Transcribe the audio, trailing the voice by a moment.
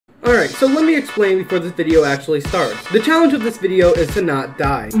Alright, so let me explain before this video actually starts. The challenge of this video is to not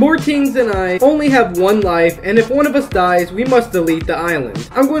die. Moretingz and I only have one life, and if one of us dies, we must delete the island.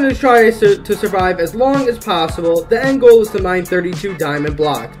 I'm going to try to survive as long as possible. The end goal is to mine 32 diamond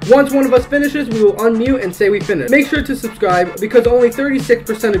blocks. Once one of us finishes, we will unmute and say we finished. Make sure to subscribe because only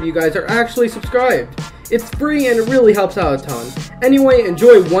 36% of you guys are actually subscribed. It's free and it really helps out a ton. Anyway,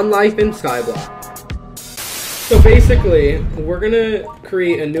 enjoy one life in Skyblock. So basically, we're gonna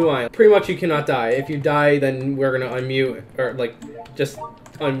create a new island. Pretty much you cannot die. If you die, then we're gonna unmute, or like, just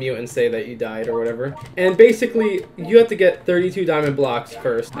unmute and say that you died or whatever. And basically, you have to get 32 diamond blocks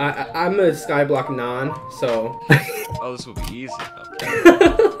first. I'm a Skyblock non, so... Oh, this will be easy. Okay.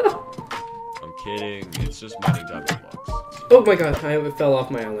 I'm kidding. It's just mining diamond blocks. Oh my god, I fell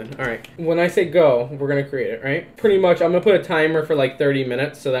off my island. Alright, when I say go, we're gonna create it, right? Pretty much, I'm gonna put a timer for like 30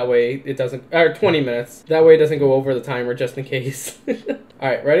 minutes, so that way it doesn't, or 20 minutes. That way it doesn't go over the timer, just in case.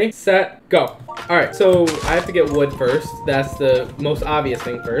 Alright, ready, set, go. Alright, so I have to get wood first. That's the most obvious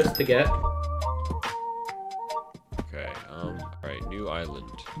thing first to get. Okay, alright, new island.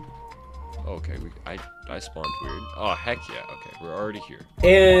 Okay, I spawned weird. Oh, heck yeah. Okay, we're already here.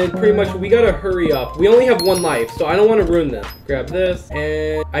 And pretty much, we gotta hurry up. We only have one life, so I don't want to ruin this. Grab this,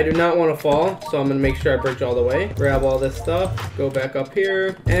 and I do not want to fall, so I'm gonna make sure I bridge all the way. Grab all this stuff, go back up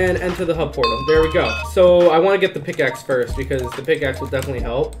here, and enter the hub portal. There we go. So I want to get the pickaxe first, because the pickaxe will definitely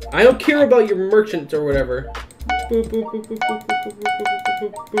help. I don't care about your merchant or whatever. Boop, boop, boop, boop, boop, boop, boop,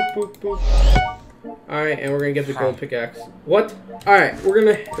 boop, boop, boop, boop. Alright, and we're gonna get the gold pickaxe. What? Alright, we're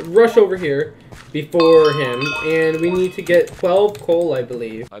gonna rush over here before him, and we need to get 12 coal, I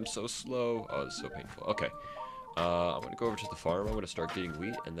believe. I'm so slow. Oh, this is so painful. Okay. I'm gonna go over to the farm. I'm gonna start getting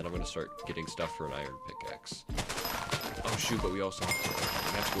wheat, and then I'm gonna start getting stuff for an iron pickaxe. Oh shoot, but we also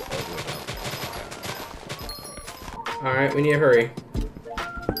have to go all the way down. Okay. Alright, we need to hurry.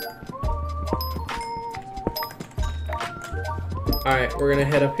 Alright, we're gonna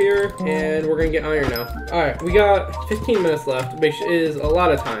head up here, and we're gonna get iron now. Alright, we got 15 minutes left, which is a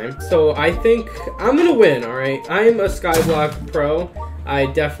lot of time. So I think I'm gonna win, alright? I'm a Skyblock pro. I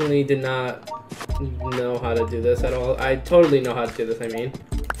definitely did not know how to do this at all. I totally know how to do this, I mean.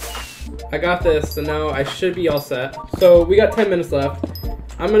 I got this, so now I should be all set. So we got 10 minutes left.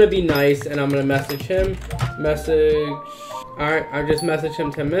 I'm gonna be nice, and I'm gonna message him. Message... Alright, I just messaged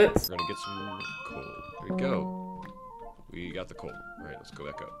him 10 minutes. We're gonna get some coal. Here we go. We got the coal. Alright, let's go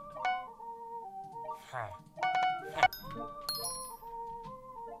back up.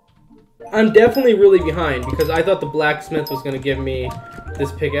 I'm definitely really behind because I thought the blacksmith was going to give me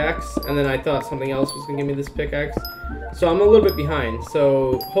this pickaxe, and then I thought something else was going to give me this pickaxe. So I'm a little bit behind.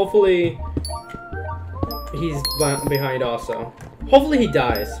 So hopefully he's behind also. Hopefully he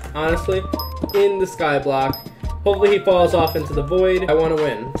dies, honestly, in the Skyblock. Hopefully he falls off into the void. I want to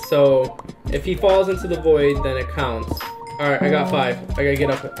win. So if he falls into the void, then it counts. Alright, I got 5. I gotta get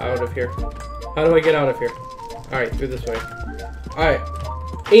out of here. How do I get out of here? Alright, through this way. Alright,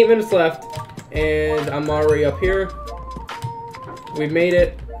 8 minutes left, and I'm already up here. We made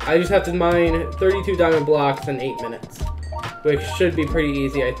it. I just have to mine 32 diamond blocks in 8 minutes, which should be pretty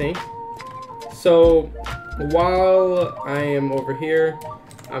easy, I think. So, while I am over here,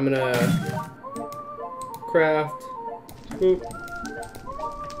 I'm gonna craft. Boop.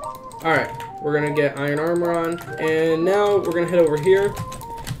 Alright. We're gonna get iron armor on, and now we're gonna head over here.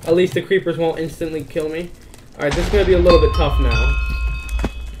 At least the creepers won't instantly kill me. Alright, this is gonna be a little bit tough now.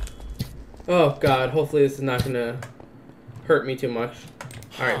 Oh god, hopefully this is not gonna hurt me too much.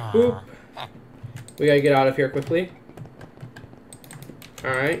 Alright, boop. We gotta get out of here quickly.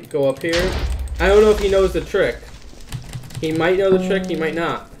 Alright, go up here. I don't know if he knows the trick. He might know the trick, he might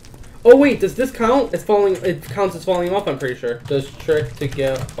not. Oh wait, does this count? It's falling. It counts as falling off, I'm pretty sure. Does trick to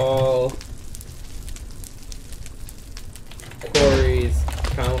get all quarries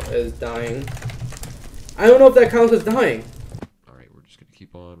count as dying? I don't know if that counts as dying. Alright, we're just gonna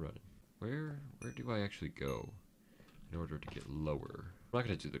keep on running. Where do I actually go in order to get lower? I'm not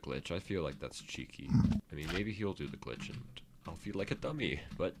gonna do the glitch. I feel like that's cheeky. I mean, maybe he'll do the glitch and I'll feel like a dummy,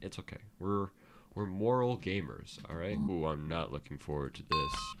 but it's okay. We're moral gamers, alright? Ooh, I'm not looking forward to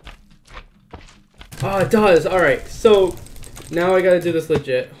this. Oh, it does. Alright, so now I gotta do this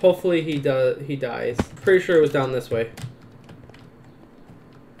legit. Hopefully he dies. Pretty sure it was down this way.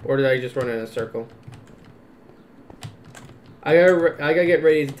 Or did I just run in a circle? I gotta get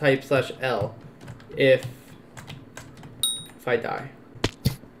ready to type /L if I die.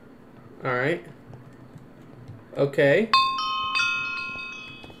 Alright. Okay.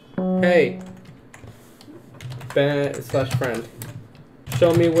 Hey. /friend.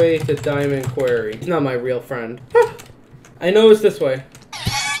 Show me way to Diamond Quarry. He's not my real friend. I know it's this way.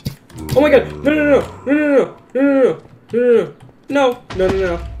 Oh my god! No, no, no, no, no, no, no, no, no, no,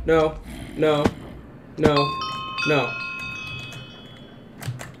 no, no, no, no, no, no.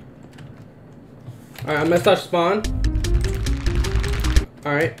 Alright, I'm gonna touch spawn.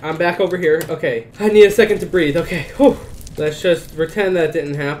 Alright, I'm back over here. Okay, I need a second to breathe. Okay, whew. Let's just pretend that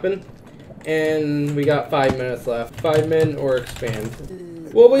didn't happen. And we got 5 minutes left. 5 min or expand.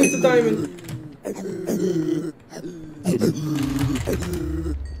 We'll waste the diamond.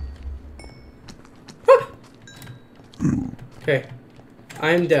 Okay.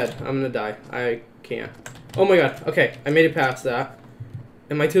 I'm dead. I'm gonna die. I can't. Oh my god. Okay, I made it past that.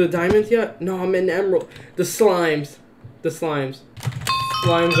 Am I to the diamonds yet? No, I'm in emerald. The slimes. The slimes.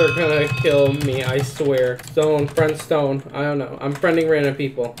 Slimes are gonna kill me, I swear. Stone, friend stone. I don't know. I'm friending random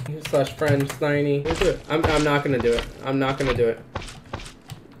people. Slash friend, Sniny. I'm not gonna do it. I'm not gonna do it.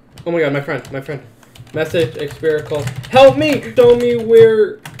 Oh my god, my friend. My friend. Message, experical. Help me! Show me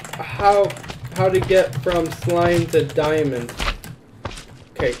where, how to get from slime to diamond.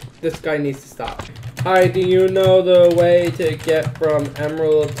 Okay, this guy needs to stop. Hi, do you know the way to get from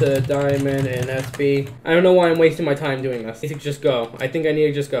emerald to diamond in SB? I don't know why I'm wasting my time doing this. I need to just go. I think I need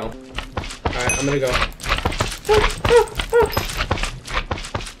to just go. Alright, I'm gonna go.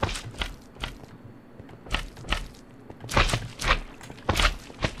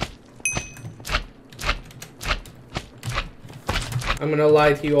 I'm gonna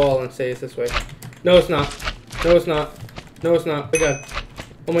lie to you all and say it's this way. No, it's not. No, it's not. No, it's not. Oh my god.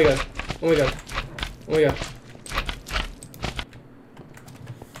 Oh my god. Oh my god. Oh my god.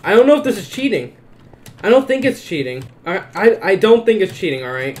 I don't know if this is cheating. I don't think it's cheating. I don't think it's cheating,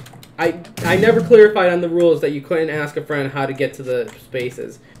 alright? I never clarified on the rules that you couldn't ask a friend how to get to the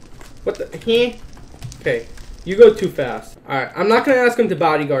spaces. What the? Okay. You go too fast. Alright, I'm not gonna ask him to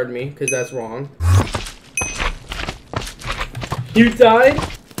bodyguard me, because that's wrong. You died?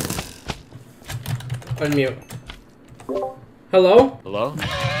 Unmute. Hello? Hello?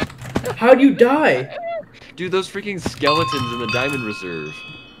 How'd you die? Dude, those freaking skeletons in the diamond reserve.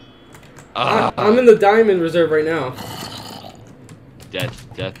 I'm in the diamond reserve right now.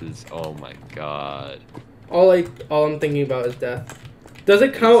 Death is, oh my god. All I'm thinking about is death. Does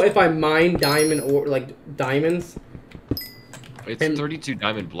it count if I mine diamond or like diamonds? It's 32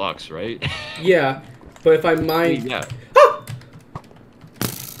 diamond blocks, right? Yeah, but if I mine, yeah. Ah!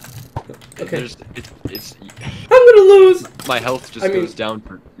 Okay. It's. I'm gonna lose. My health just goes down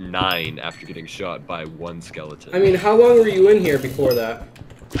for 9 after getting shot by 1 skeleton. I mean, how long were you in here before that?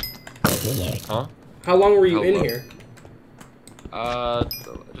 Huh? How long were you in here?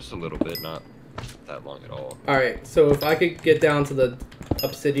 Just a little bit, not that long at all. Alright, so if I could get down to the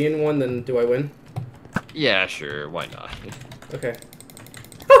obsidian one, then do I win? Yeah, sure, why not? Okay.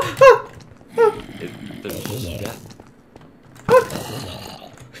 There's just death.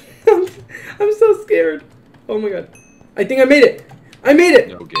 I'm so scared. Oh my god. I think I made it. I made it!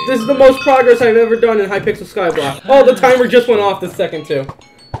 No game, this is the most progress I've ever done in Hypixel Skyblock. Oh, the timer just went off this second too.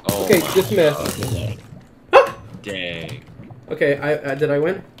 Oh okay, dismissed. Ah! Dang. Okay, did I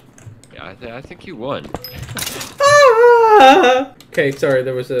win? Yeah, I think you won. Ah! Okay, sorry,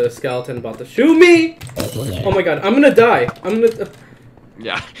 there was a skeleton about to shoot me! Oh my god, I'm gonna die. I'm gonna...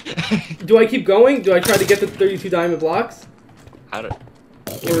 Yeah. Do I keep going? Do I try to get the 32 diamond blocks?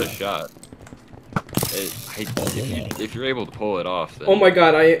 Give it a shot. If you're able to pull it off, then... Oh my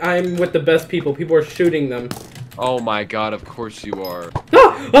god, I'm with the best people. People are shooting them. Oh my god, of course you are.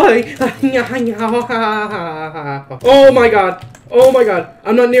 Oh my god. Oh my god.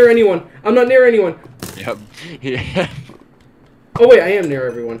 I'm not near anyone. I'm not near anyone. Yep. Yeah. Oh wait, I am near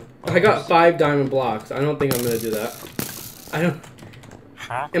everyone. I got 5 diamond blocks. I don't think I'm gonna do that. I don't...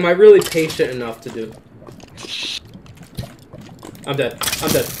 Am I really patient enough to do... I'm dead.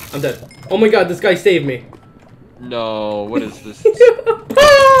 I'm dead. I'm dead. Oh my god, this guy saved me. No, what is this?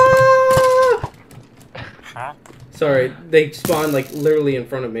 Sorry, they spawned like literally in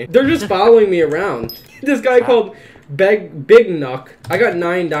front of me. They're just following me around. This guy called Big Nuck. I got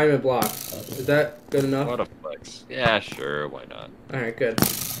 9 diamond blocks. Is that good enough? What a flex. Yeah, sure, why not? Alright, good.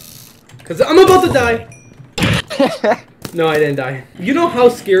 Cause I'm about to die! No, I didn't die. You know how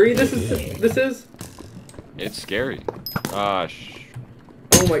scary this is? It's scary. Gosh.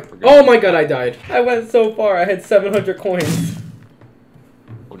 Oh my god, I died. I went so far, I had 700 coins.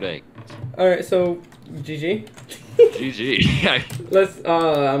 Oh dang. Alright, so GG. GG. Let's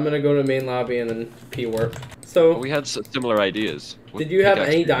I'm gonna go to main lobby and then P-warp. So we had similar ideas. Did you have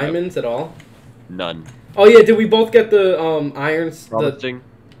any diamonds at all? None. Oh yeah, did we both get the irons? Promising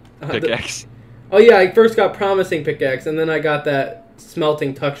pickaxe. Oh yeah, I first got promising pickaxe and then I got that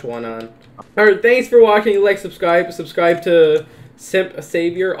smelting touch one on. Alright, thanks for watching. Like, subscribe to Simp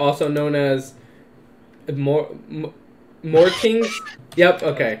Savior, also known as Moretingz. Yep,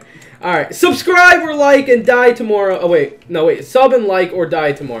 okay. Alright, subscribe or like and die tomorrow. Oh, wait. No, wait. Sub and like or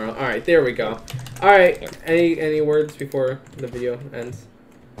die tomorrow. Alright, there we go. Alright, any words before the video ends?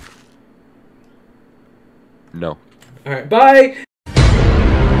 No. Alright, bye!